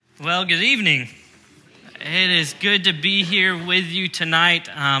Well, good evening. It is good to be here with you tonight.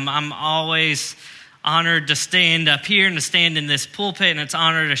 I'm always honored to stand up here and to stand in this pulpit, and it's an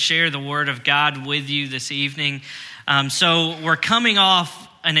honor to share the Word of God with you this evening. So we're coming off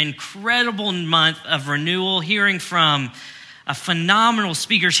an incredible month of renewal, hearing from phenomenal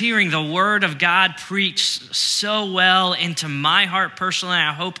speakers, hearing the Word of God preached so well into my heart personally,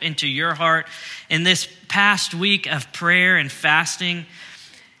 I hope into your heart in this past week of prayer and fasting.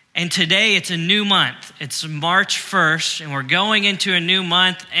 And today it's a new month. It's March 1st, and we're going into a new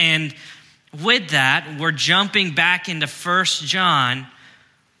month. And with that, we're jumping back into 1 John.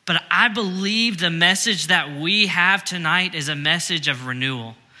 But I believe the message that we have tonight is a message of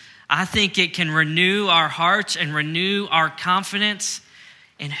renewal. I think it can renew our hearts and renew our confidence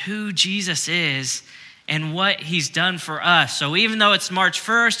in who Jesus is and what he's done for us. So even though it's March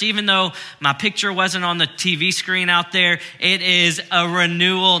 1st, even though my picture wasn't on the TV screen out there, it is a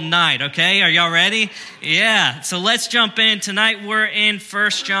renewal night, okay? Are y'all ready? Yeah, so let's jump in. Tonight we're in 1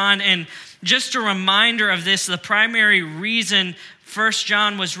 John, and just a reminder of this, the primary reason 1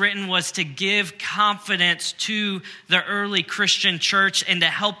 John was written was to give confidence to the early Christian church and to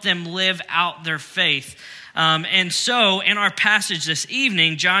help them live out their faith. And so in our passage this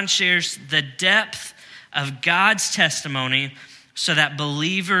evening, John shares the depth of God's testimony so that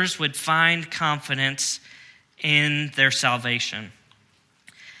believers would find confidence in their salvation.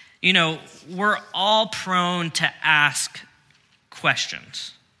 You know, we're all prone to ask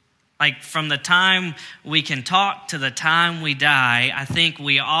questions. Like from the time we can talk to the time we die, I think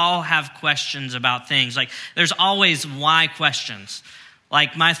we all have questions about things. Like there's always why questions.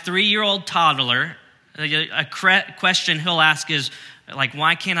 Like my 3-year-old toddler, a question he'll ask is, like,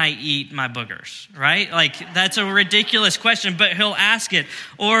 why can't I eat my boogers, right? Like, that's a ridiculous question, but he'll ask it.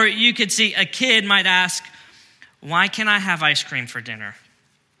 Or you could see a kid might ask, why can't I have ice cream for dinner?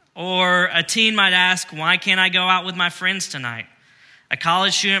 Or a teen might ask, why can't I go out with my friends tonight? A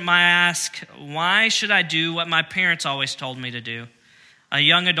college student might ask, why should I do what my parents always told me to do? A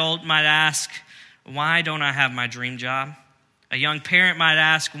young adult might ask, why don't I have my dream job? A young parent might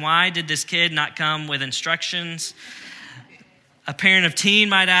ask, why did this kid not come with instructions? A parent of teen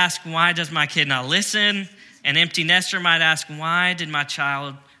might ask, why does my kid not listen? An empty nester might ask, why did my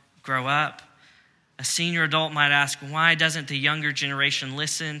child grow up? A senior adult might ask, why doesn't the younger generation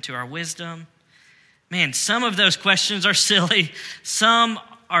listen to our wisdom? Man, some of those questions are silly, some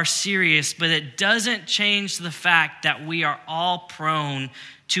are serious, but it doesn't change the fact that we are all prone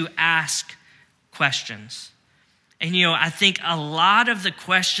to ask questions. And you know, I think a lot of the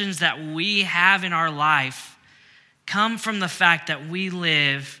questions that we have in our life come from the fact that we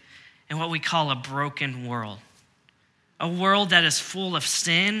live in what we call a broken world. A world that is full of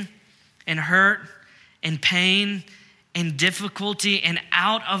sin and hurt and pain and difficulty. And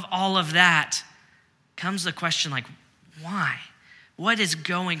out of all of that comes the question like, why? What is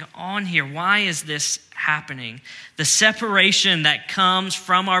going on here? Why is this happening? The separation that comes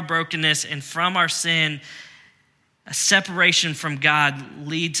from our brokenness and from our sin, a separation from God,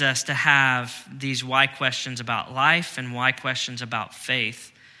 leads us to have these why questions about life and why questions about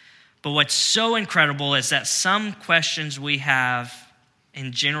faith. But what's so incredible is that some questions we have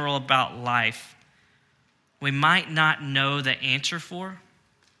in general about life, we might not know the answer for,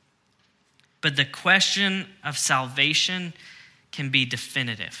 but the question of salvation can be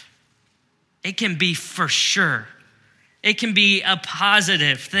definitive. It can be for sure. It can be a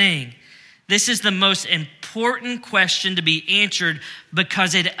positive thing. This is the most important question to be answered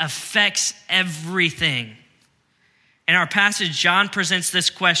because it affects everything. In our passage, John presents this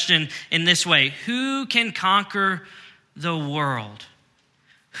question in this way: who can conquer the world?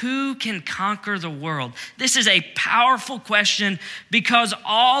 Who can conquer the world? This is a powerful question because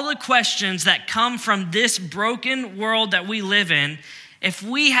all the questions that come from this broken world that we live in, if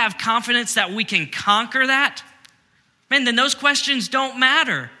we have confidence that we can conquer that, man, then those questions don't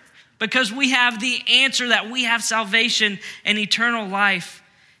matter. Because we have the answer that we have salvation and eternal life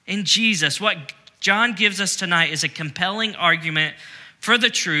in Jesus. What John gives us tonight is a compelling argument for the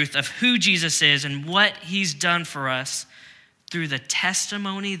truth of who Jesus is and what he's done for us through the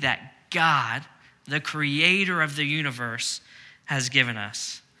testimony that God, the creator of the universe, has given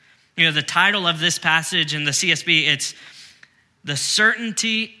us. You know, the title of this passage in the CSB, it's The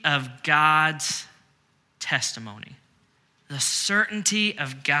Certainty of God's Testimony. The certainty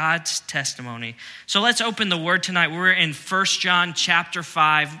of God's testimony. So let's open the word tonight. We're in 1 John chapter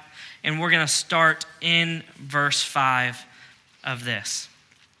 5, and we're going to start in verse 5 of this.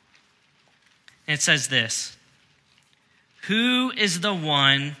 It says this: who is the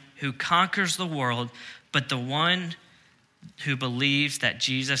one who conquers the world but the one who believes that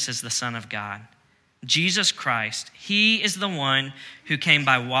Jesus is the Son of God. Jesus Christ, he is the one who came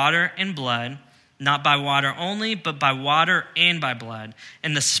by water and blood, not by water only, but by water and by blood.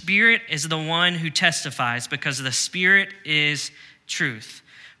 And the Spirit is the one who testifies, because the Spirit is truth.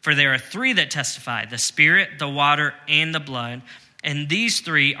 For there are three that testify, the Spirit, the water, and the blood. And these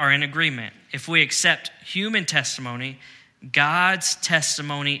three are in agreement. If we accept human testimony, God's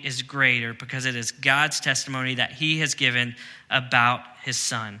testimony is greater, because it is God's testimony that he has given about his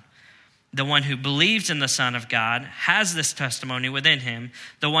Son. The one who believes in the Son of God has this testimony within him.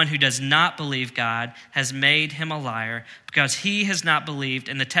 The one who does not believe God has made him a liar, because he has not believed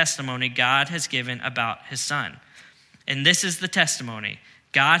in the testimony God has given about his Son. And this is the testimony.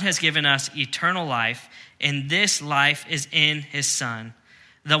 God has given us eternal life, and this life is in his Son.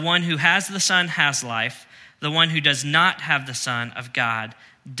 The one who has the Son has life. The one who does not have the Son of God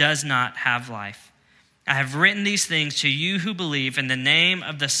does not have life. I have written these things to you who believe in the name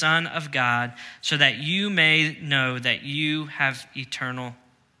of the Son of God, so that you may know that you have eternal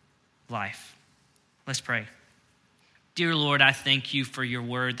life. Let's pray. Dear Lord, I thank you for your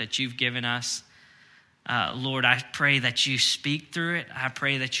word that you've given us. Lord, I pray that you speak through it. I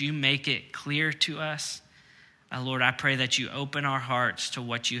pray that you make it clear to us. Lord, I pray that you open our hearts to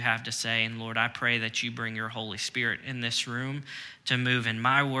what you have to say. And Lord, I pray that you bring your Holy Spirit in this room to move in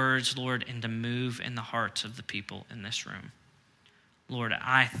my words, Lord, and to move in the hearts of the people in this room. Lord,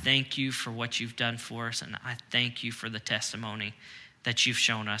 I thank you for what you've done for us, and I thank you for the testimony that you've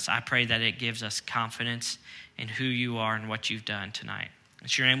shown us. I pray that it gives us confidence in who you are and what you've done tonight. In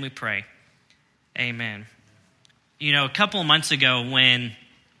your name we pray. Amen. You know, a couple of months ago when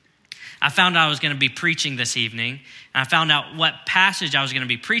I found out I was going to be preaching this evening, and I found out what passage I was going to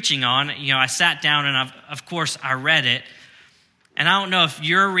be preaching on. You know, I sat down and of course I read it. And I don't know if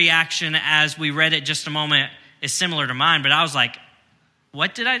your reaction as we read it just a moment is similar to mine, but I was like,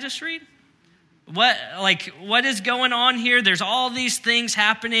 what did I just read? What is going on here? There's all these things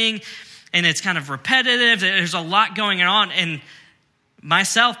happening, and it's kind of repetitive. There's a lot going on. And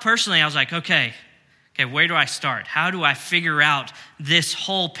myself personally, I was like, okay, where do I start? How do I figure out this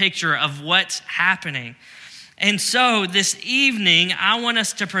whole picture of what's happening? And so this evening, I want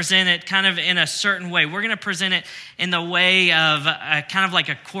us to present it kind of in a certain way. We're going to present it in the way of kind of like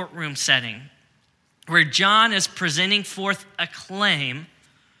a courtroom setting, where John is presenting forth a claim,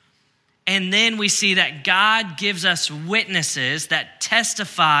 and then we see that God gives us witnesses that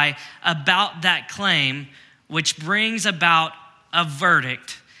testify about that claim, which brings about a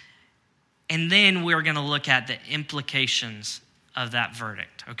verdict. And then we're going to look at the implications of that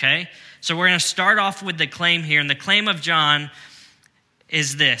verdict, okay? So we're going to start off with the claim here. And the claim of John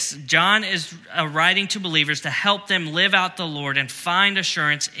is this. John is writing to believers to help them live out the Lord and find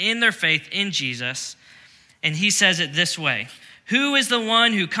assurance in their faith in Jesus. And he says it this way. Who is the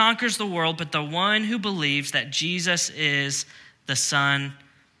one who conquers the world but the one who believes that Jesus is the Son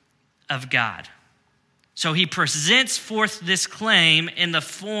of God? So he presents forth this claim in the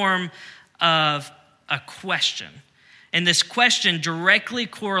form of a question. And this question directly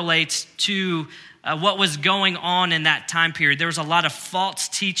correlates to what was going on in that time period. There was a lot of false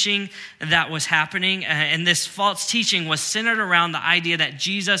teaching that was happening, and this false teaching was centered around the idea that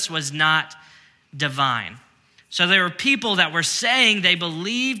Jesus was not divine. So there were people that were saying they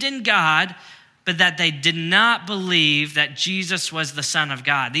believed in God, but that they did not believe that Jesus was the Son of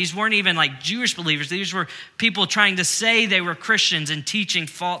God. These weren't even like Jewish believers. These were people trying to say they were Christians and teaching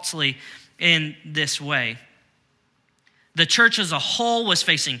falsely in this way. The church as a whole was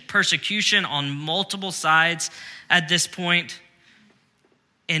facing persecution on multiple sides at this point,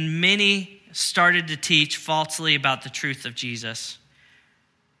 and many started to teach falsely about the truth of Jesus.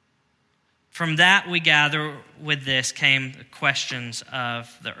 From that, we gather with this came the questions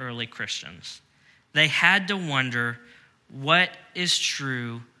of the early Christians. They had to wonder what is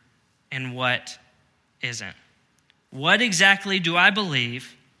true and what isn't. What exactly do I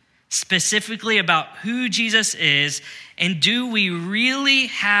believe? Specifically about who Jesus is, and do we really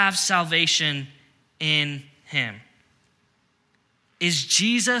have salvation in him? Is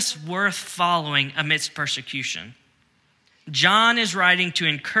Jesus worth following amidst persecution? John is writing to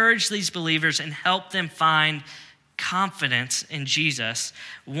encourage these believers and help them find confidence in Jesus.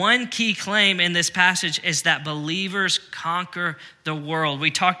 One key claim in this passage is that believers conquer the world. We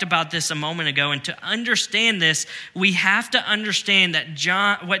talked about this a moment ago, and to understand this, we have to understand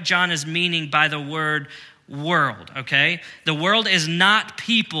that what John is meaning by the word world, okay? The world is not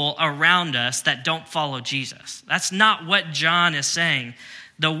people around us that don't follow Jesus. That's not what John is saying.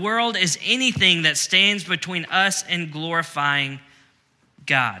 The world is anything that stands between us and glorifying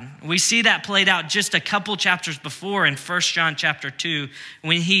God. We see that played out just a couple chapters before in 1 John chapter 2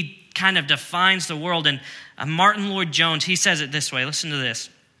 when he kind of defines the world. And Martin Lloyd-Jones, he says it this way. Listen to this.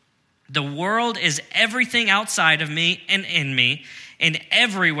 The world is everything outside of me and in me and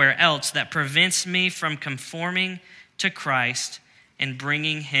everywhere else that prevents me from conforming to Christ and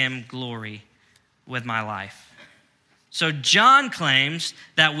bringing him glory with my life. So John claims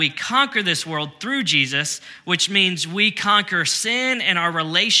that we conquer this world through Jesus, which means we conquer sin, and our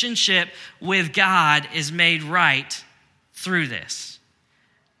relationship with God is made right through this.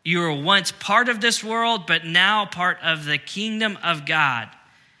 You were once part of this world, but now part of the kingdom of God.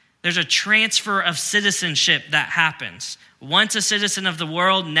 There's a transfer of citizenship that happens. Once a citizen of the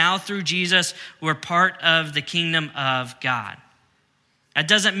world, now through Jesus, we're part of the kingdom of God. That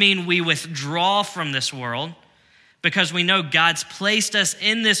doesn't mean we withdraw from this world, because we know God's placed us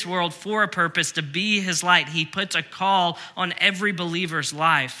in this world for a purpose, to be his light. He puts a call on every believer's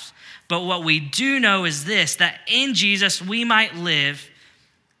life. But what we do know is this, that in Jesus we might live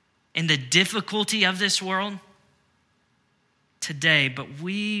in the difficulty of this world today, but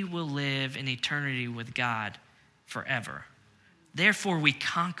we will live in eternity with God forever. Therefore we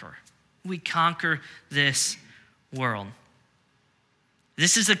conquer. We conquer this world.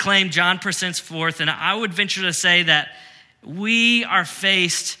 This is the claim John presents forth, and I would venture to say that we are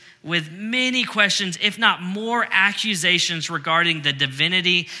faced with many questions, if not more accusations, regarding the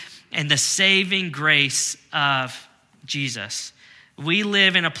divinity and the saving grace of Jesus. We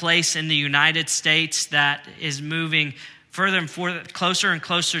live in a place in the United States that is moving further and further, closer and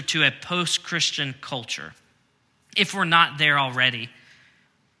closer to a post-Christian culture, if we're not there already.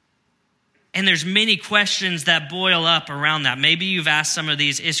 And there's many questions that boil up around that. Maybe you've asked some of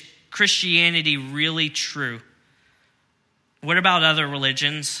these. Is Christianity really true? What about other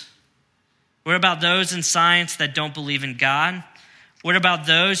religions? What about those in science that don't believe in God? What about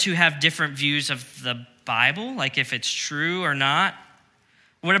those who have different views of the Bible, like if it's true or not?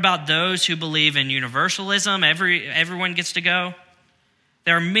 What about those who believe in universalism? Everyone gets to go?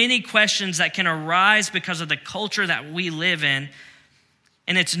 There are many questions that can arise because of the culture that we live in.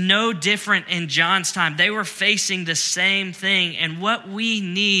 And it's no different in John's time. They were facing the same thing. And what we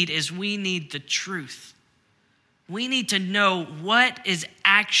need is we need the truth. We need to know what is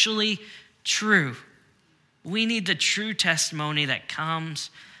actually true. We need the true testimony that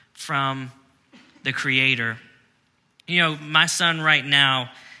comes from the Creator. You know, my son right now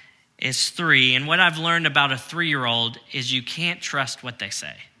is 3. And what I've learned about a 3-year-old is you can't trust what they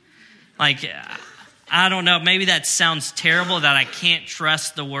say. Like, I don't know, maybe that sounds terrible that I can't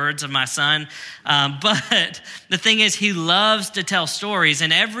trust the words of my son. But the thing is, he loves to tell stories.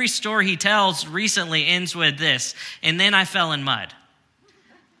 And every story he tells recently ends with this: and then I fell in mud.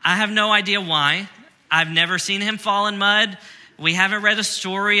 I have no idea why. I've never seen him fall in mud. We haven't read a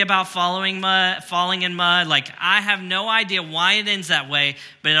story about falling in mud. Like, I have no idea why it ends that way.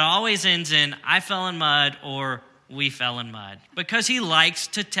 But it always ends in, I fell in mud, or we fell in mud. Because he likes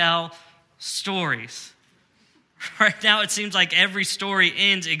to tell stories. Right now, it seems like every story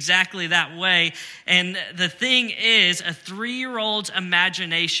ends exactly that way. And the thing is, a 3-year-old's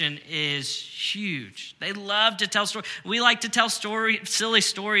imagination is huge. They love to tell stories. We like to tell silly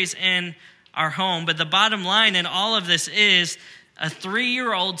stories in our home. But the bottom line in all of this is a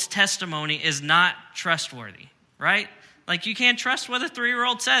 3-year-old's testimony is not trustworthy, right? Like, you can't trust what a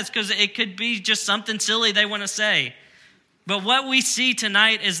 3-year-old says because it could be just something silly they want to say. But what we see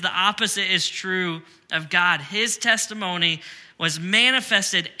tonight is the opposite is true of God. His testimony was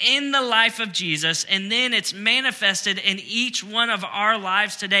manifested in the life of Jesus, and then it's manifested in each one of our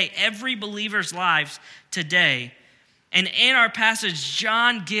lives today, every believer's lives today. And in our passage,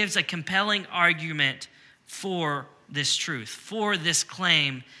 John gives a compelling argument for this truth, for this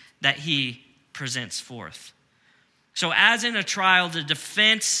claim that he presents forth. So as in a trial, the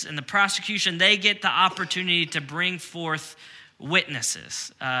defense and the prosecution, they get the opportunity to bring forth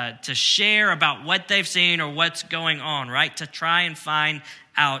witnesses, to share about what they've seen or what's going on, right? To try and find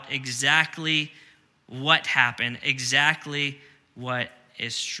out exactly what happened, exactly what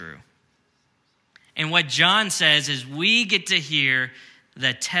is true. And what John says is we get to hear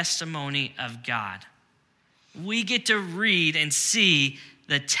the testimony of God. We get to read and see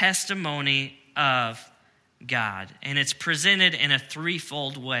the testimony of God. And it's presented in a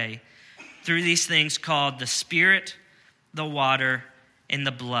threefold way through these things called the Spirit, the water, and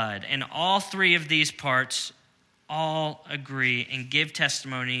the blood. And all three of these parts all agree and give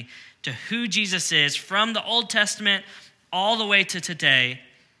testimony to who Jesus is from the Old Testament all the way to today.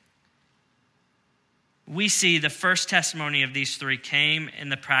 We see the first testimony of these three came in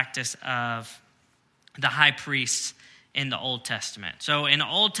the practice of the high priests in the Old Testament. So in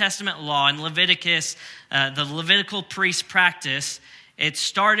Old Testament law, in Leviticus, the Levitical priest practice, it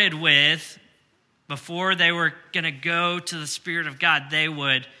started with, before they were going to go to the Spirit of God, they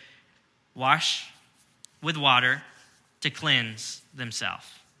would wash with water to cleanse themselves.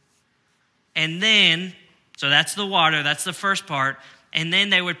 And then, so that's the water, that's the first part. And then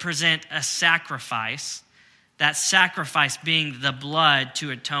they would present a sacrifice, that sacrifice being the blood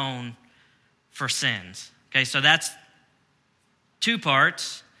to atone for sins. Okay, so that's two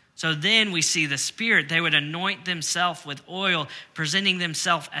parts. So then we see the Spirit. They would anoint themselves with oil, presenting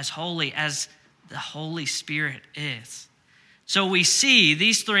themselves as holy as the Holy Spirit is. So we see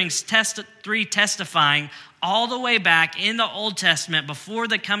these three testifying all the way back in the Old Testament before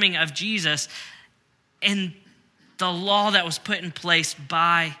the coming of Jesus and the law that was put in place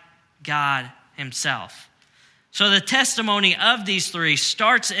by God himself. So the testimony of these three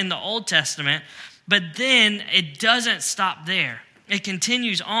starts in the Old Testament, but then it doesn't stop there. It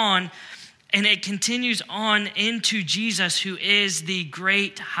continues on, and it continues on into Jesus, who is the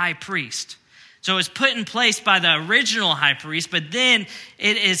great high priest. So it's put in place by the original high priest, but then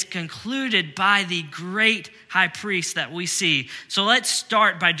it is concluded by the great high priest that we see. So let's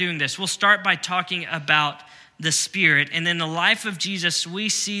start by doing this. We'll start by talking about the Spirit. And in the life of Jesus, we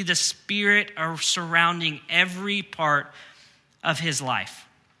see the Spirit surrounding every part of his life.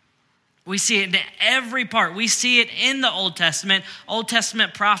 We see it in every part. We see it in the Old Testament. Old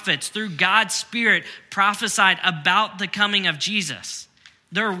Testament prophets, through God's Spirit, prophesied about the coming of Jesus.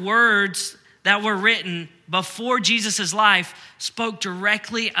 Their words that were written before Jesus' life spoke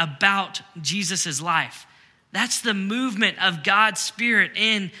directly about Jesus' life. That's the movement of God's Spirit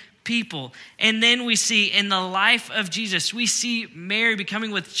in people. And then we see in the life of Jesus, we see Mary becoming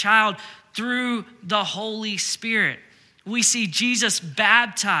with child through the Holy Spirit. We see Jesus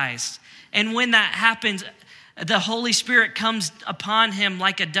baptized. And when that happens, the Holy Spirit comes upon him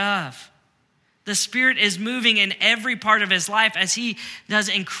like a dove. The Spirit is moving in every part of his life as he does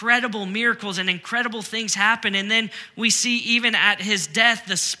incredible miracles and incredible things happen. And then we see even at his death,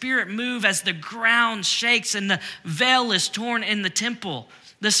 the Spirit move as the ground shakes and the veil is torn in the temple.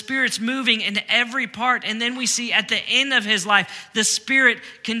 The Spirit's moving in every part. And then we see at the end of his life, the Spirit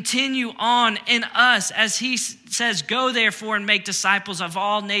continue on in us as he says, "Go therefore and make disciples of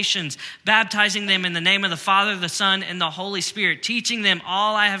all nations, baptizing them in the name of the Father, the Son, and the Holy Spirit, teaching them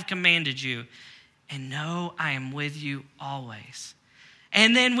all I have commanded you. And know I am with you always."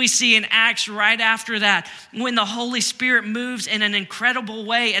 And then we see in Acts right after that, when the Holy Spirit moves in an incredible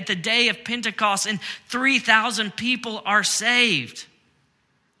way at the day of Pentecost and 3,000 people are saved.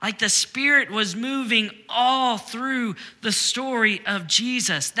 Like the Spirit was moving all through the story of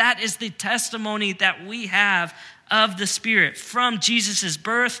Jesus. That is the testimony that we have of the Spirit from Jesus'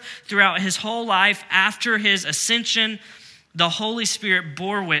 birth throughout his whole life. After his ascension, the Holy Spirit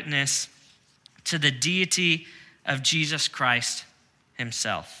bore witness to the deity of Jesus Christ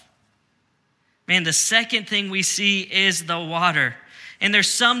himself. Man, the second thing we see is the water. And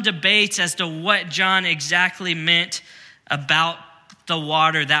there's some debates as to what John exactly meant about the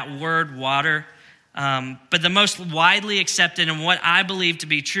water, that word water. But the most widely accepted and what I believe to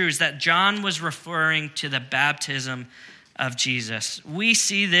be true is that John was referring to the baptism of Jesus. We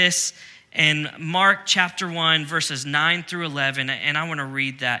see this in Mark chapter 1, verses 9 through 11, and I want to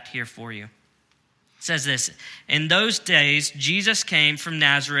read that here for you. It says this: "In those days, Jesus came from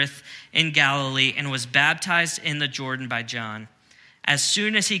Nazareth in Galilee and was baptized in the Jordan by John. As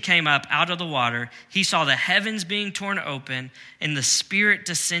soon as he came up out of the water, he saw the heavens being torn open and the Spirit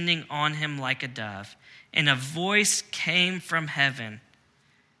descending on him like a dove. And a voice came from heaven,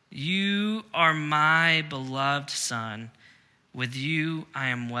 'You are my beloved Son. With you I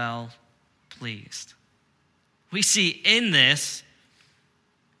am well pleased.'" We see in this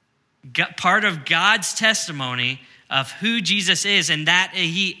part of God's testimony of who Jesus is and that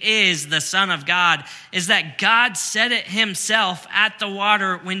he is the Son of God is that God said it himself at the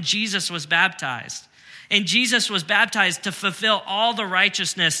water when Jesus was baptized. And Jesus was baptized to fulfill all the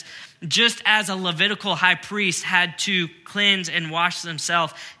righteousness, just as a Levitical high priest had to cleanse and wash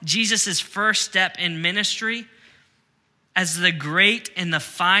themselves. Jesus' first step in ministry as the great and the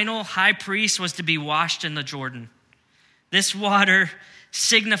final high priest was to be washed in the Jordan. This water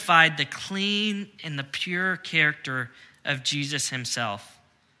signified the clean and the pure character of Jesus himself.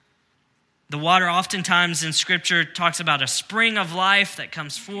 The water oftentimes in Scripture talks about a spring of life that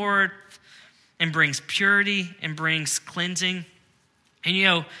comes forward and brings purity and brings cleansing. And you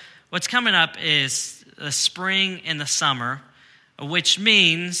know, what's coming up is the spring and the summer, which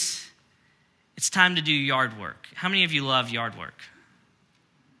means it's time to do yard work. How many of you love yard work?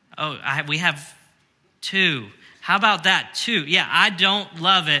 Oh, we have two. How about that too? Yeah, I don't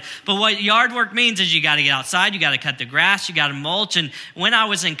love it. But what yard work means is you got to get outside, you got to cut the grass, you got to mulch. And when I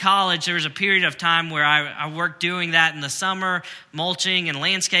was in college, there was a period of time where I worked doing that in the summer, mulching and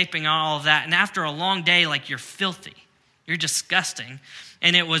landscaping and all of that. And after a long day, like, you're filthy. You're disgusting.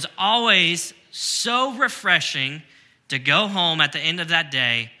 And it was always so refreshing to go home at the end of that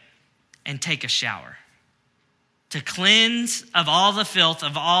day and take a shower, to cleanse of all the filth,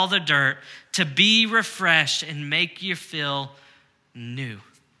 of all the dirt, to be refreshed and make you feel new.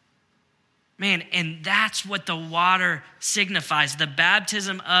 Man, and that's what the water signifies. The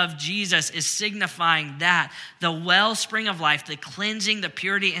baptism of Jesus is signifying that. The wellspring of life, the cleansing, the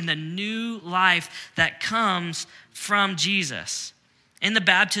purity, and the new life that comes from Jesus. In the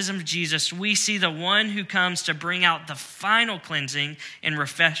baptism of Jesus, we see the one who comes to bring out the final cleansing and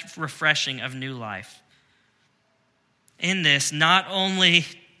refreshing of new life. In this, not only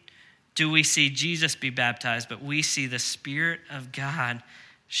do we see Jesus be baptized, but we see the Spirit of God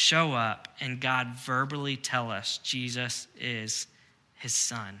show up and God verbally tell us Jesus is his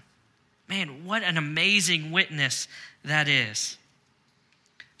Son. Man, what an amazing witness that is.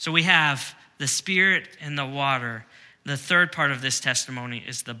 So we have the Spirit and the water. The third part of this testimony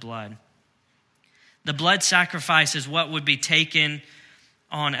is the blood. The blood sacrifice is what would be taken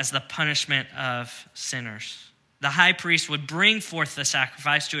on as the punishment of sinners. The high priest would bring forth the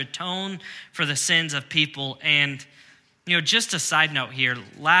sacrifice to atone for the sins of people. And, just a side note here,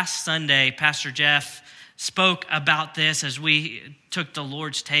 last Sunday, Pastor Jeff spoke about this as we took the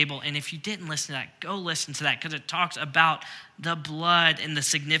Lord's table. And if you didn't listen to that, go listen to that, because it talks about the blood and the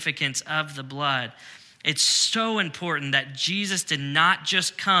significance of the blood. It's so important that Jesus did not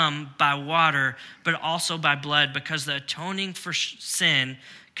just come by water, but also by blood, because the atoning for sin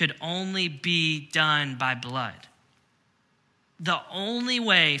could only be done by blood. The only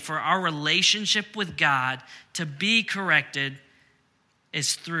way for our relationship with God to be corrected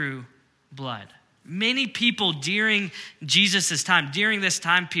is through blood. Many people during Jesus' time, during this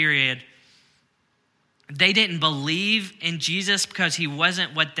time period, they didn't believe in Jesus because he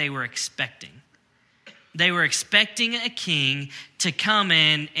wasn't what they were expecting. They were expecting a king to come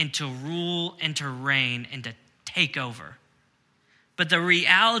in and to rule and to reign and to take over. But the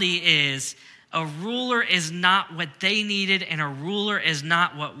reality is, a ruler is not what they needed, and a ruler is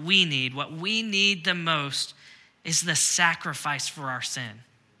not what we need. What we need the most is the sacrifice for our sin.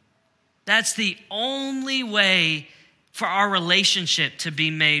 That's the only way for our relationship to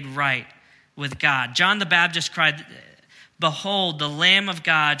be made right with God. John the Baptist cried, "Behold, the Lamb of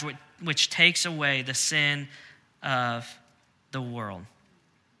God, which takes away the sin of the world."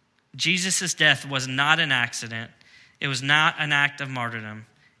 Jesus' death was not an accident. It was not an act of martyrdom.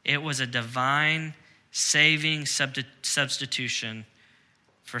 It was a divine saving substitution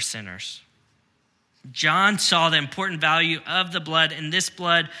for sinners. John saw the important value of the blood, and this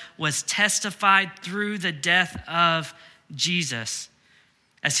blood was testified through the death of Jesus.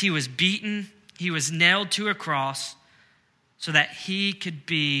 As he was beaten, he was nailed to a cross so that he could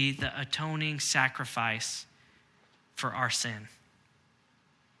be the atoning sacrifice for our sin.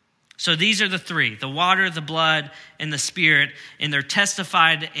 So these are the three: the water, the blood, and the Spirit. And they're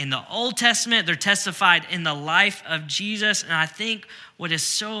testified in the Old Testament. They're testified in the life of Jesus. And I think what is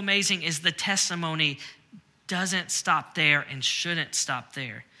so amazing is the testimony doesn't stop there and shouldn't stop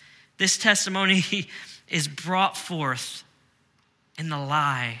there. This testimony is brought forth in the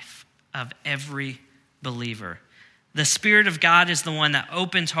life of every believer. The Spirit of God is the one that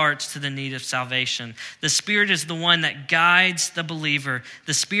opens hearts to the need of salvation. The Spirit is the one that guides the believer.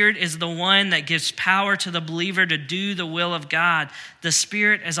 The Spirit is the one that gives power to the believer to do the will of God. The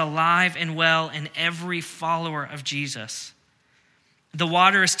Spirit is alive and well in every follower of Jesus. The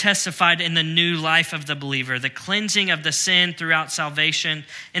water is testified in the new life of the believer, the cleansing of the sin throughout salvation,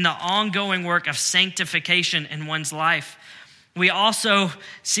 and the ongoing work of sanctification in one's life. We also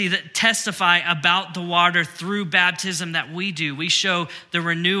see that testify about the water through baptism that we do. We show the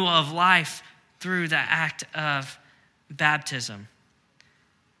renewal of life through the act of baptism.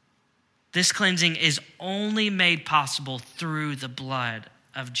 This cleansing is only made possible through the blood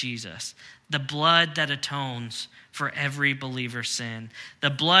of Jesus, the blood that atones for every believer's sin. The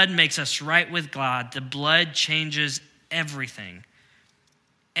blood makes us right with God. The blood changes everything.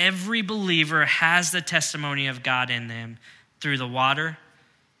 Every believer has the testimony of God in them, through the water,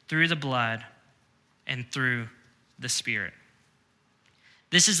 through the blood, and through the Spirit.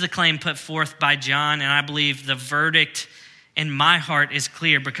 This is the claim put forth by John, and I believe the verdict in my heart is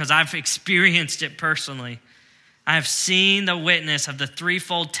clear because I've experienced it personally. I have seen the witness of the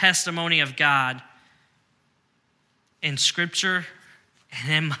threefold testimony of God in Scripture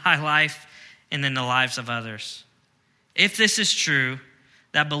and in my life and in the lives of others. If this is true,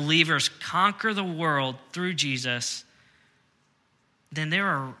 that believers conquer the world through Jesus, then there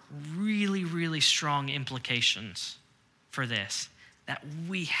are really, really strong implications for this that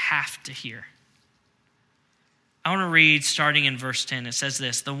we have to hear. I want to read starting in verse 10. It says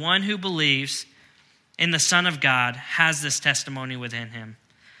this: "The one who believes in the Son of God has this testimony within him.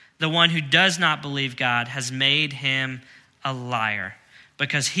 The one who does not believe God has made him a liar,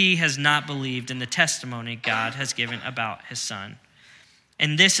 because he has not believed in the testimony God has given about his Son.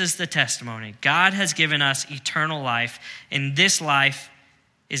 And this is the testimony: God has given us eternal life, and this life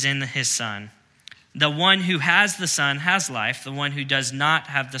is in his Son. The one who has the Son has life. The one who does not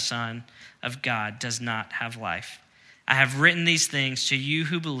have the Son of God does not have life. I have written these things to you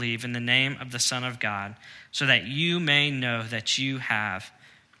who believe in the name of the Son of God, so that you may know that you have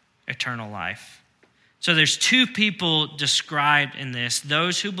eternal life." So there's two people described in this: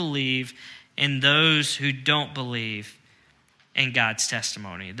 those who believe and those who don't believe in God's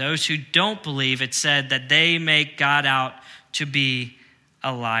testimony. Those who don't believe, it said that they make God out to be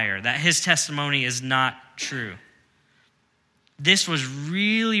a liar, that his testimony is not true. This was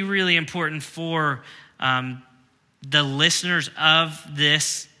really, really important for the listeners of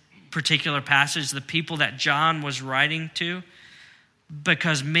this particular passage, the people that John was writing to,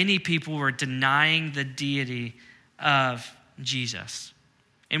 because many people were denying the deity of Jesus.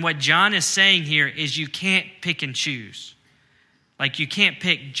 And what John is saying here is you can't pick and choose. Like, you can't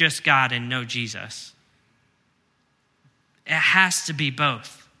pick just God and no Jesus. It has to be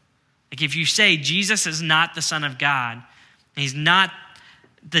both. Like, if you say Jesus is not the Son of God, he's not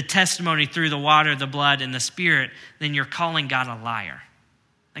the testimony through the water, the blood, and the Spirit, then you're calling God a liar.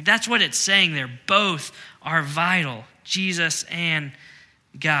 Like, that's what it's saying there. Both are vital, Jesus and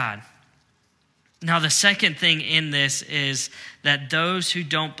God. Now, the second thing in this is that those who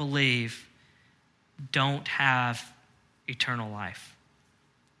don't believe don't have eternal life.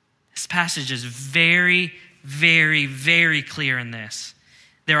 This passage is very, very, very clear in this.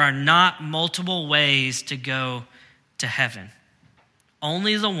 There are not multiple ways to go to heaven.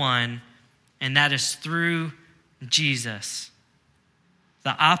 Only the one, and that is through Jesus.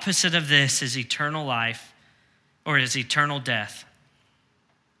 The opposite of this is eternal life, or is eternal death.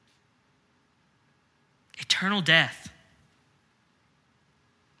 Eternal death.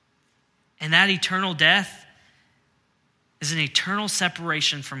 And that eternal death is an eternal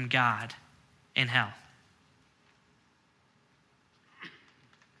separation from God in hell.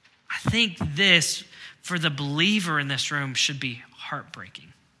 I think this, for the believer in this room, should be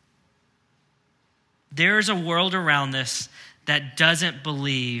heartbreaking. There is a world around us that doesn't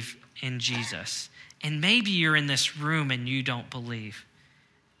believe in Jesus. And maybe you're in this room and you don't believe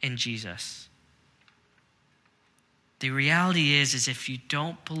in Jesus. The reality is if you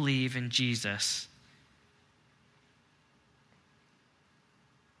don't believe in Jesus,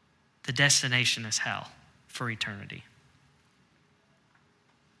 the destination is hell for eternity.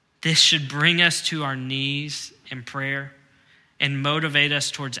 This should bring us to our knees in prayer and motivate us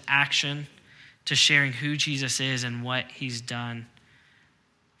towards action, to sharing who Jesus is and what he's done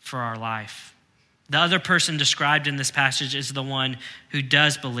for our life. The other person described in this passage is the one who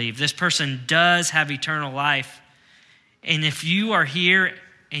does believe. This person does have eternal life. And if you are here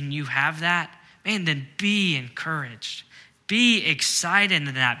and you have that, man, then be encouraged. Be excited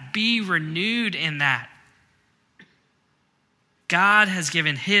in that. Be renewed in that. God has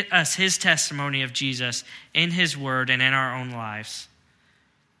given us his testimony of Jesus in his word and in our own lives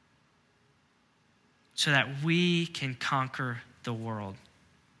so that we can conquer the world.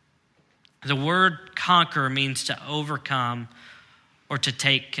 The word conquer means to overcome or to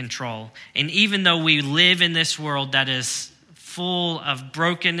take control. And even though we live in this world that is full of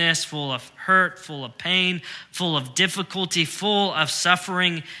brokenness, full of hurt, full of pain, full of difficulty, full of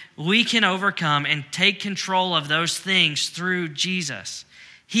suffering, we can overcome and take control of those things through Jesus.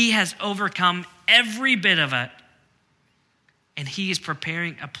 He has overcome every bit of it, and he is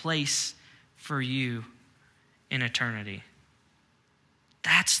preparing a place for you in eternity.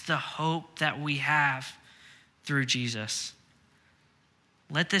 That's the hope that we have through Jesus.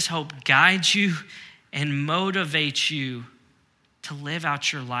 Let this hope guide you and motivate you to live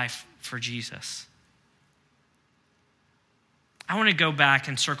out your life for Jesus. I want to go back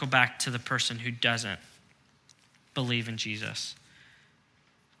and circle back to the person who doesn't believe in Jesus.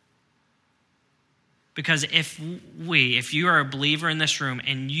 Because if you are a believer in this room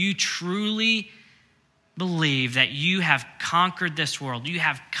and you truly believe that you have conquered this world, you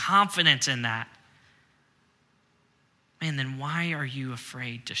have confidence in that, man, then why are you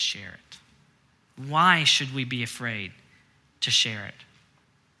afraid to share it? Why should we be afraid to share it?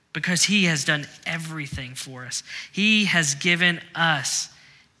 because he has done everything for us. He has given us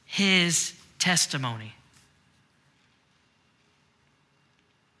his testimony.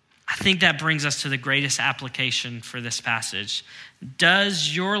 I think that brings us to the greatest application for this passage.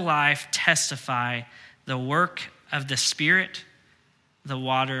 Does your life testify the work of the Spirit, the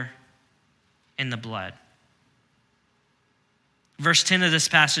water, and the blood? Verse 10 of this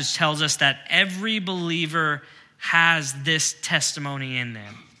passage tells us that every believer has this testimony in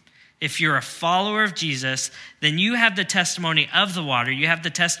them. If you're a follower of Jesus, then you have the testimony of the water, you have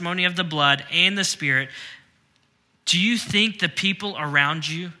the testimony of the blood and the Spirit. Do you think the people around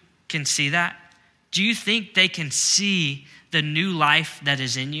you can see that? Do you think they can see the new life that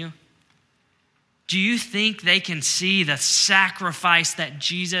is in you? Do you think they can see the sacrifice that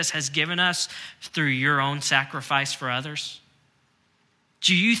Jesus has given us through your own sacrifice for others?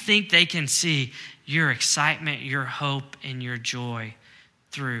 Do you think they can see your excitement, your hope, and your joy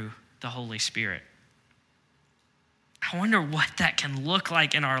through the Holy Spirit? I wonder what that can look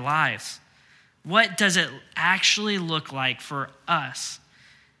like in our lives. What does it actually look like for us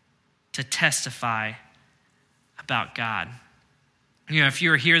to testify about God? You know, if you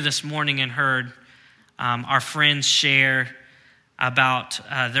were here this morning and heard our friends share about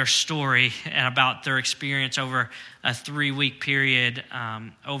their story and about their experience over a 3-week period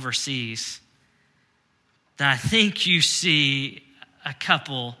overseas, then I think you see a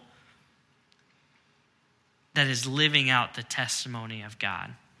couple that is living out the testimony of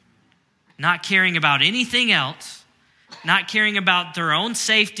God. Not caring about anything else, not caring about their own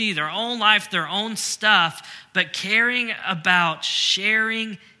safety, their own life, their own stuff, but caring about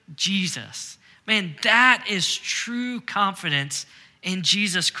sharing Jesus. Man, that is true confidence in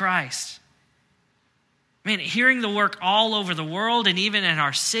Jesus Christ. Man, hearing the work all over the world and even in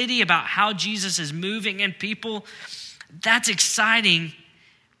our city about how Jesus is moving in people, that's exciting.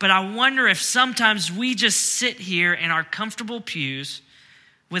 But I wonder if sometimes we just sit here in our comfortable pews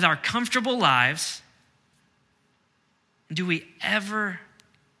with our comfortable lives. Do we ever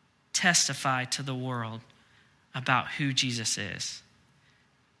testify to the world about who Jesus is?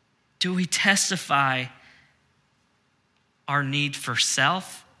 Do we testify our need for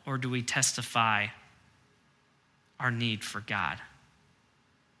self, or do we testify our need for God?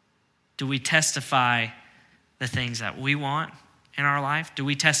 Do we testify the things that we want in our life? Do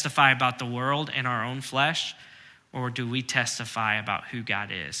we testify about the world and our own flesh, or do we testify about who God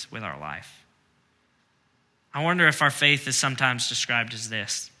is with our life? I wonder if our faith is sometimes described as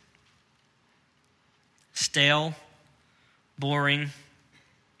this: stale, boring,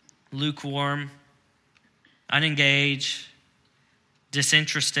 lukewarm, unengaged,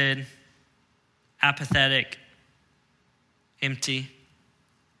 disinterested, apathetic, empty.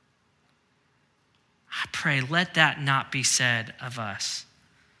 I pray, let that not be said of us.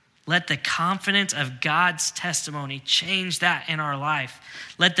 Let the confidence of God's testimony change that in our life.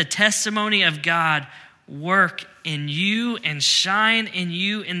 Let the testimony of God work in you and shine in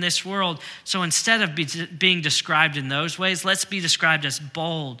you in this world. So instead of being described in those ways, let's be described as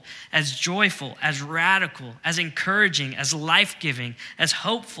bold, as joyful, as radical, as encouraging, as life-giving, as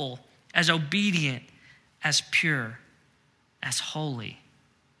hopeful, as obedient, as pure, as holy,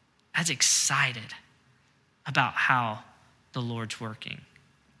 as excited about how the Lord's working.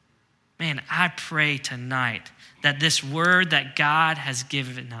 Man, I pray tonight that this word that God has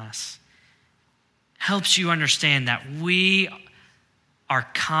given us helps you understand that we are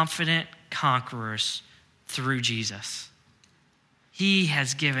confident conquerors through Jesus. He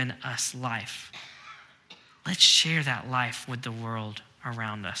has given us life. Let's share that life with the world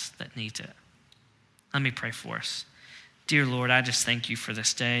around us that needs it. Let me pray for us. Dear Lord, I just thank you for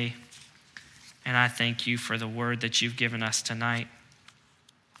this day, and I thank you for the word that you've given us tonight.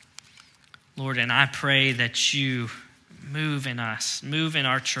 Lord, and I pray that you move in us, move in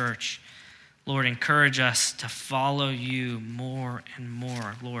our church. Lord, encourage us to follow you more and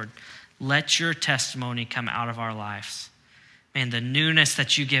more. Lord, let your testimony come out of our lives. Man, the newness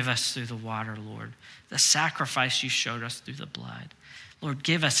that you give us through the water, Lord, the sacrifice you showed us through the blood. Lord,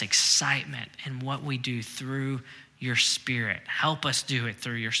 give us excitement in what we do through your Spirit. Help us do it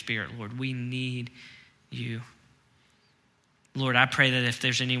through your Spirit, Lord. We need you. Lord, I pray that if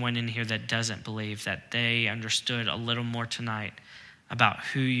there's anyone in here that doesn't believe, that they understood a little more tonight about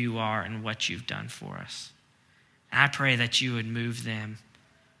who you are and what you've done for us. And I pray that you would move them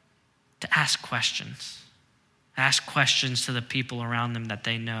to ask questions to the people around them that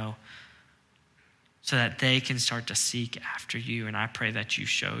they know, so that they can start to seek after you. And I pray that you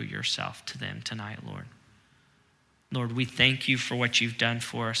show yourself to them tonight, Lord. Lord, we thank you for what you've done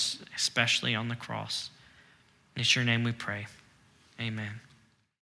for us, especially on the cross. In your name we pray. Amen.